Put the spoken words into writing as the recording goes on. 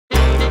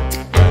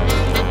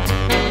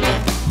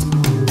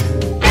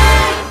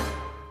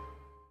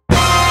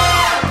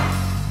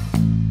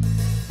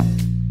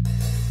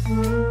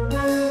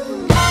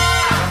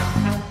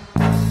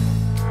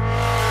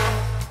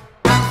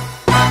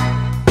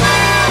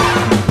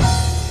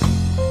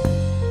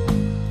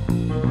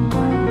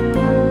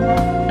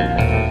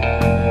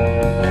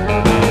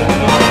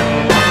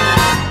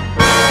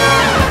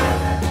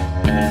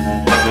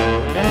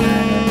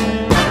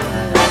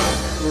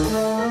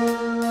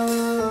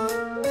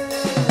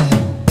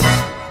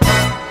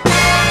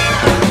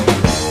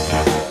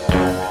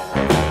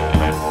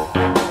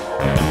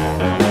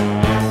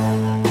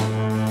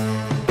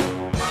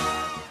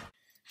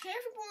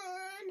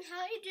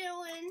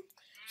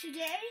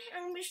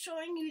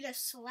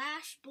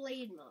Slash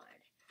Blade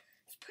mod.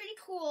 It's pretty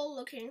cool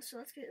looking, so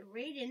let's get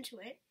right into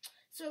it.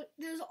 So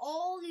there's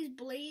all these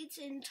blades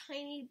and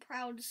tiny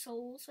proud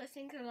souls. So I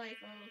think they're like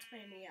little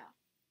tiny,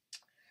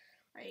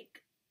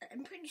 like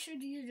I'm pretty sure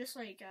these are just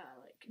like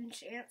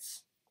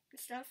enchants and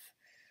stuff.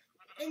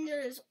 And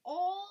there's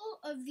all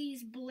of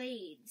these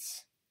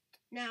blades.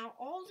 Now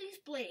all these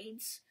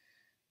blades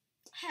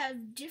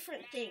have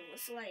different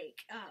things.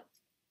 Like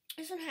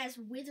this one has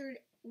wither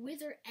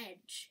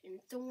edge and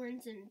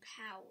thorns and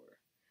power.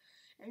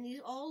 And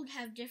these all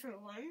have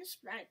different ones,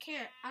 but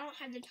I don't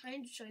have the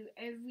time to show you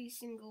every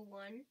single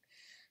one.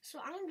 So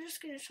I'm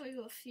just going to show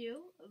you a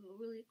few of the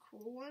really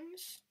cool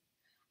ones.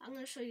 I'm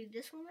going to show you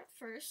this one at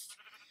first.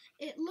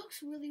 It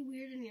looks really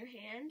weird in your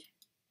hand,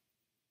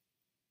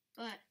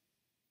 but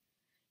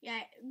yeah,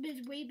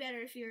 it's way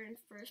better if you're in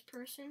first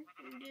person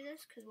when you do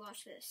this, because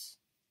watch this.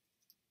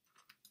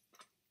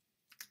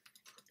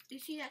 You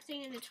see that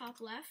thing in the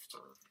top left?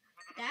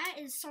 That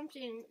is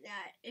something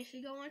that, if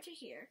you go onto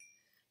here,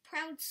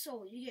 Proud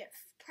Soul. You get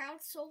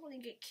Proud Soul when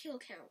you get kill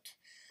count.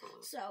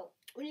 So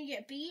when you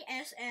get B,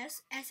 S,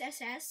 S, S,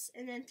 S, S,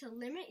 and then to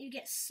limit, you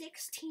get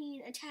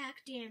 16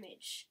 attack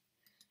damage.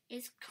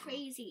 It's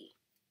crazy.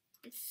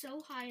 It's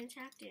so high in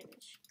attack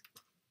damage.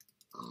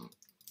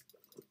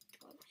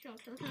 Kill.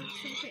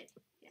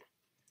 Yeah.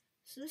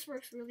 So this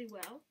works really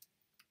well.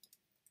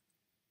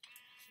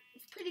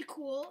 It's pretty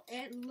cool.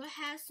 It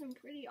has some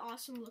pretty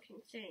awesome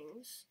looking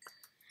things.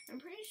 I'm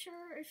pretty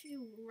sure if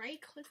you right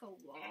click a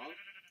wall.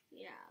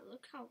 Yeah,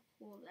 look how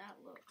cool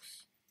that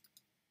looks.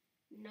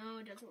 No,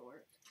 it doesn't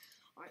work.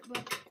 Alright,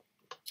 but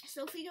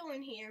so if we go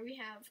in here, we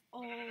have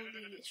all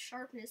the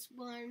sharpness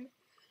one.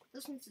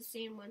 This one's the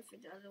same one for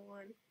the other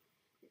one.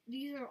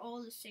 These are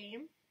all the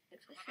same.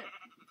 Except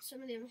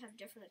some of them have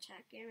different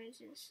attack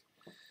damages.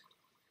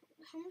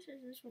 How much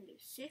does this one do?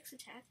 6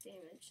 attack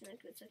damage, and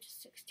that goes up to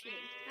 16.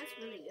 That's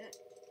really good.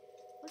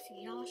 What's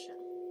Yasha?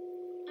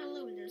 I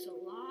love it. There's a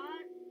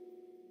lot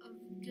of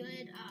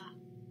good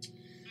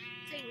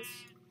things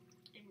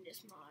in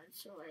this mod,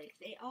 so like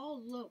they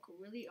all look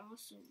really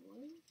awesome.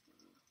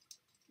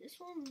 This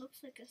one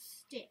looks like a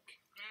stick.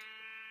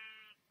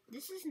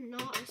 This is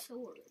not a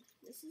sword.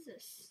 This is a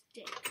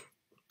stick.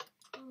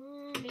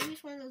 Maybe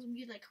it's one of those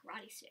weird like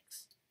karate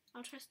sticks.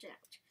 I'll test it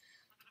out.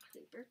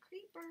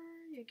 Creeper,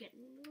 you're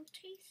getting a little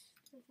taste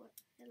of what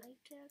I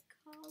like to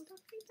call the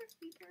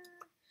creeper.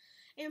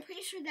 And I'm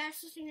pretty sure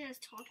that's the thing that I was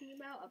talking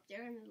about up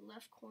there in the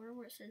left corner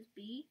where it says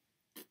B.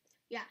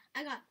 Yeah,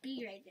 I got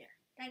B right there.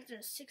 That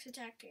does 6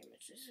 attack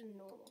damage. This is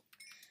normal.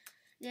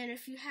 Then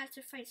if you have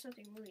to fight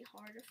something really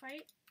hard to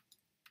fight,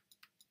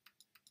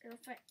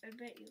 I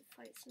bet you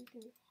fight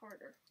something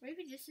harder.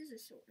 Maybe this is a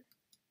sword.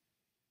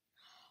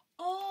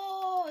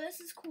 Oh, this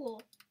is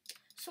cool.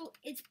 So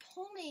it's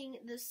pulling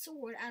the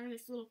sword out of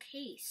its little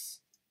case.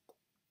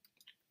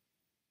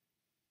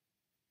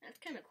 That's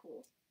kind of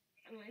cool.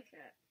 I like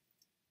that.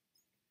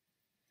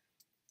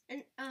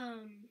 And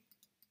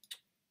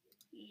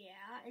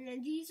yeah. And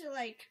then these are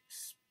like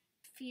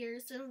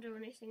spheres. They don't do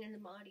anything in the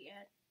mod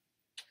yet.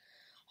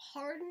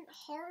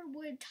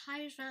 Hardwood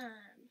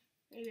Titan.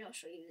 Maybe I'll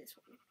show you this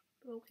one.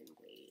 Broken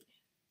Blade.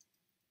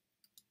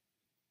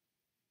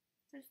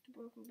 What does the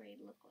broken blade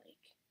look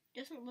like?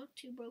 Doesn't look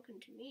too broken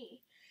to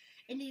me.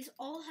 And these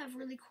all have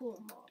really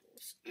cool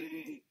models.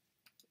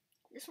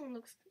 This one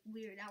looks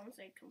weird. That one's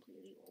like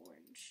completely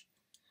orange.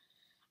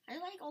 I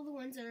like all the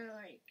ones that are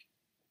like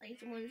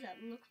the ones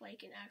that look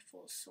like an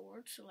actual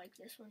sword. So like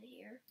this one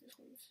here. This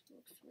one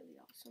looks really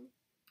awesome.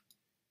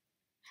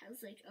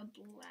 Has like a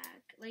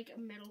black, like a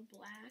metal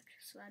black.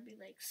 So that'd be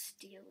like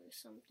steel or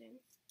something.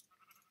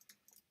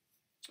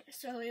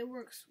 So it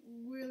works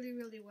really,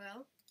 really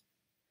well.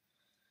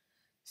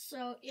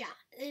 So yeah,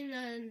 and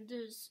then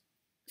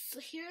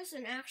here's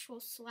an actual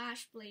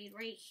slash blade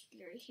right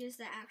here. Here's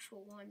the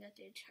actual one that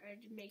they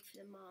tried to make for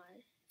the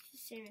mod. It's the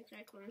same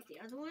exact one as the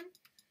other one,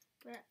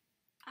 but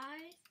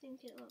I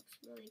think it looks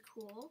really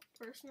cool,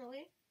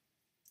 personally.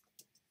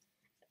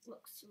 It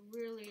looks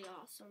really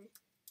awesome.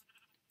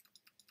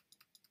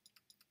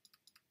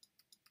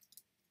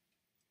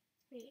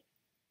 Wait,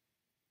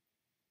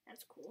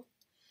 that's cool.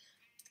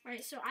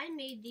 Alright, so I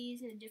made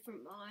these in a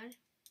different mod,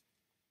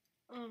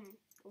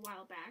 a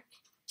while back.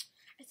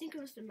 I think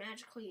it was the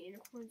Magical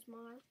Unicorns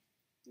mod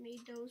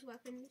made those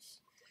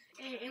weapons.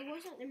 And it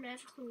wasn't the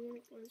Magical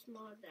Unicorns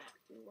mod that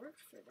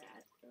worked for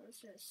that. It was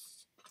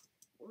just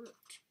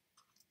worked.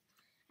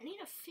 I need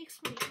to fix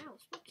my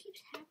house. What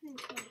keeps happening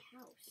to my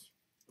house?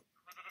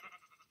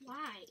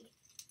 Why?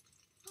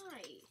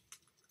 Why?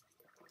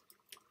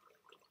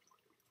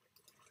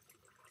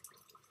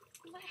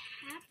 What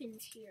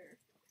happens here?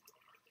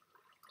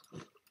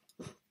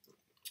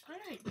 How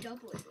did I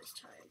double it this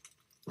time?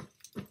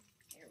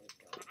 There we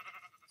go.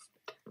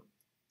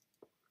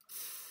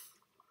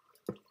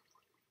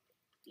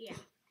 Yeah.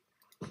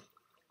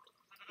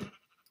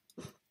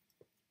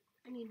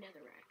 I need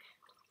another rack.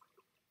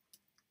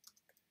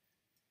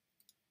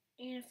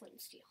 And a flint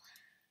and steel.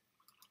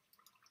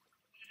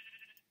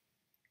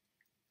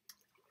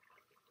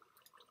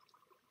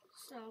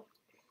 So,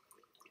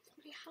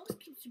 somebody house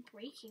keeps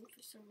breaking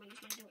for some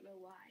reason. I don't know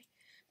why.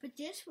 But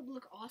this would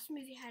look awesome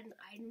if you had an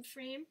item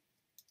frame.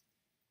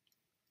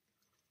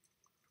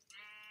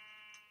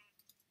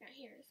 Yeah,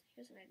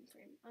 here's an item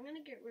frame. I'm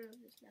gonna get rid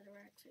of this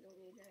netherrack because I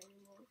don't need that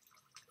anymore.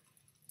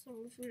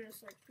 So if we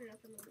just like put it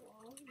up on the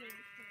wall, and then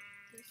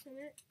put this in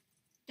it.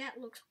 That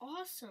looks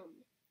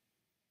awesome.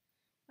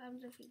 What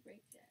happens if we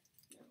break that?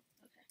 No,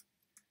 okay.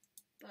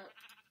 But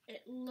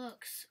it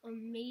looks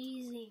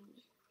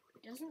amazing.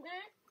 Doesn't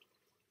that?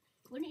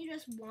 Wouldn't you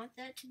just want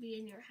that to be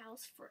in your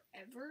house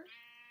forever?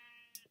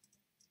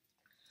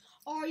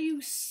 Are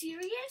you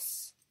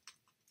serious?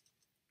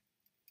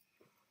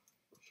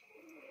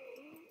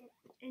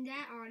 And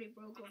that already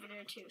broke over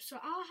there too. So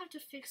I'll have to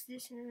fix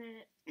this in a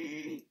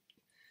minute.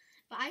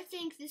 But I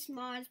think this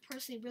mod is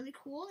personally really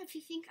cool. If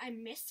you think I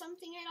missed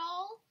something at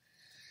all,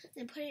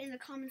 then put it in the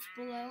comments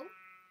below.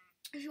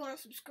 If you want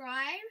to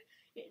subscribe,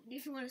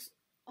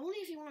 only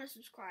if you want to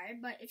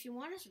subscribe, but if you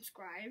want to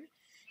subscribe,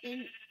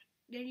 then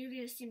you're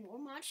going to see more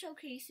mod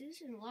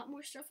showcases and a lot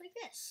more stuff like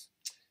this.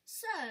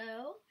 So,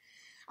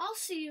 I'll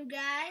see you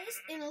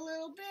guys in a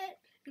little bit.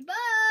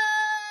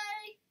 Goodbye!